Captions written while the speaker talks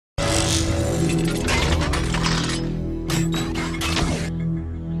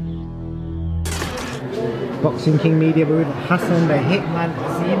Boxing King Media with Hassan, the hitman,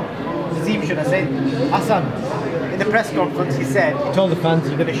 Azim should I say. Hassan, in the press conference he told the fans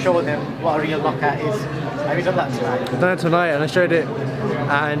you're going to show them what a real knockout is. Have you done that tonight? I've done it tonight and I showed it,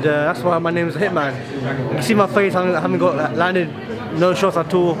 and that's why my name is Hitman. You can see my face, I haven't got landed no shots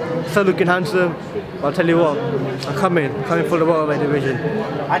at all, still looking handsome. But I'll tell you what, I'm coming for the welterweight division.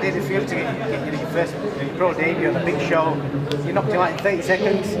 How did it feel to get your first pro debut on a big show? You knocked him out in 30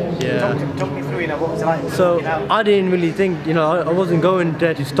 seconds. Yeah. Talk me through, what was it like? So I didn't really think, I wasn't going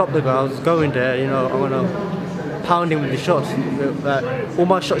there to stop the guy. I was going there, I'm gonna pound him with the shots. All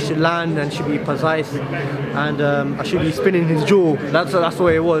my shots should land and should be precise, and I should be spinning his jaw. That's the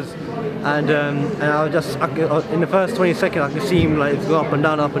way it was. And I was in the first 20 seconds I could see him like go up and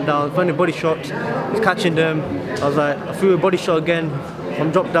down, throwing body shots, he's catching them. I was like, I threw a body shot again,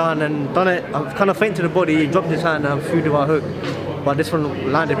 I'm dropped down and done it. I kind of fainted to the body, he dropped his hand and I threw the right hook. But this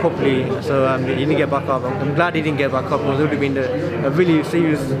one landed properly, so he didn't get back up. I'm glad he didn't get back up, it would have been a really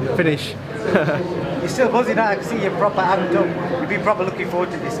serious finish. You're still buzzing out, I can see you're proper amped up. You've been proper looking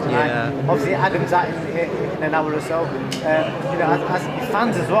forward to this tonight. Yeah. Obviously Adam's out in an hour or so. As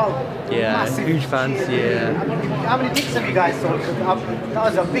fans as well. Yeah, massive, huge fans, yeah. How many tickets have you guys sold? That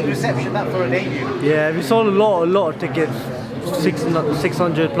was a big reception, that, for a debut. Yeah, we sold a lot of tickets.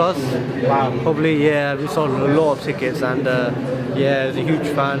 600 plus. Wow. Probably, yeah, we sold a lot of tickets, and yeah, it was a huge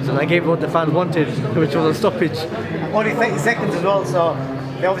fans, and I gave what the fans wanted, which was a stoppage. Only 30 seconds as well, so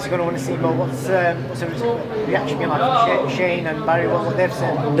they're obviously going to want to see more. What's the reaction been like from Shane and Barry, what they've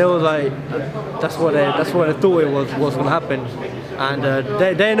said? They were like, that's what they thought it was going to happen. And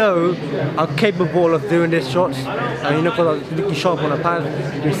they know I'm capable of doing these shots, and because I was looking sharp on the pad,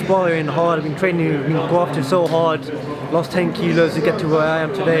 been sparring hard, I've been training, been grafting so hard, lost 10 kilos to get to where I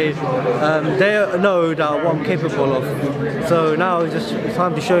am today. They know that what I'm capable of, so now it's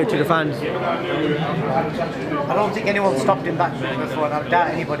time to show it to the fans. I don't think anyone stopped him back before, and I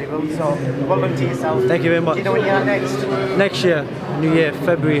doubt anybody will, so well done to yourself. Thank you very much. Do you know when you're at next? Next year, New Year,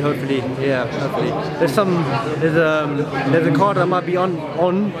 February, hopefully. Yeah, hopefully. There's a card that might be on,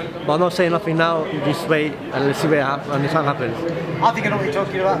 but I'm not saying nothing now. Just wait and let's see where when the time happens. I think I know what you're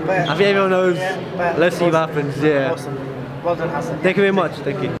talking about, but I think everyone knows. Yeah, Let's see what happens. Yeah. Awesome. Well done, Hassan. Thank you very much.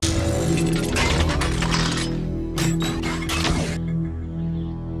 Thank you.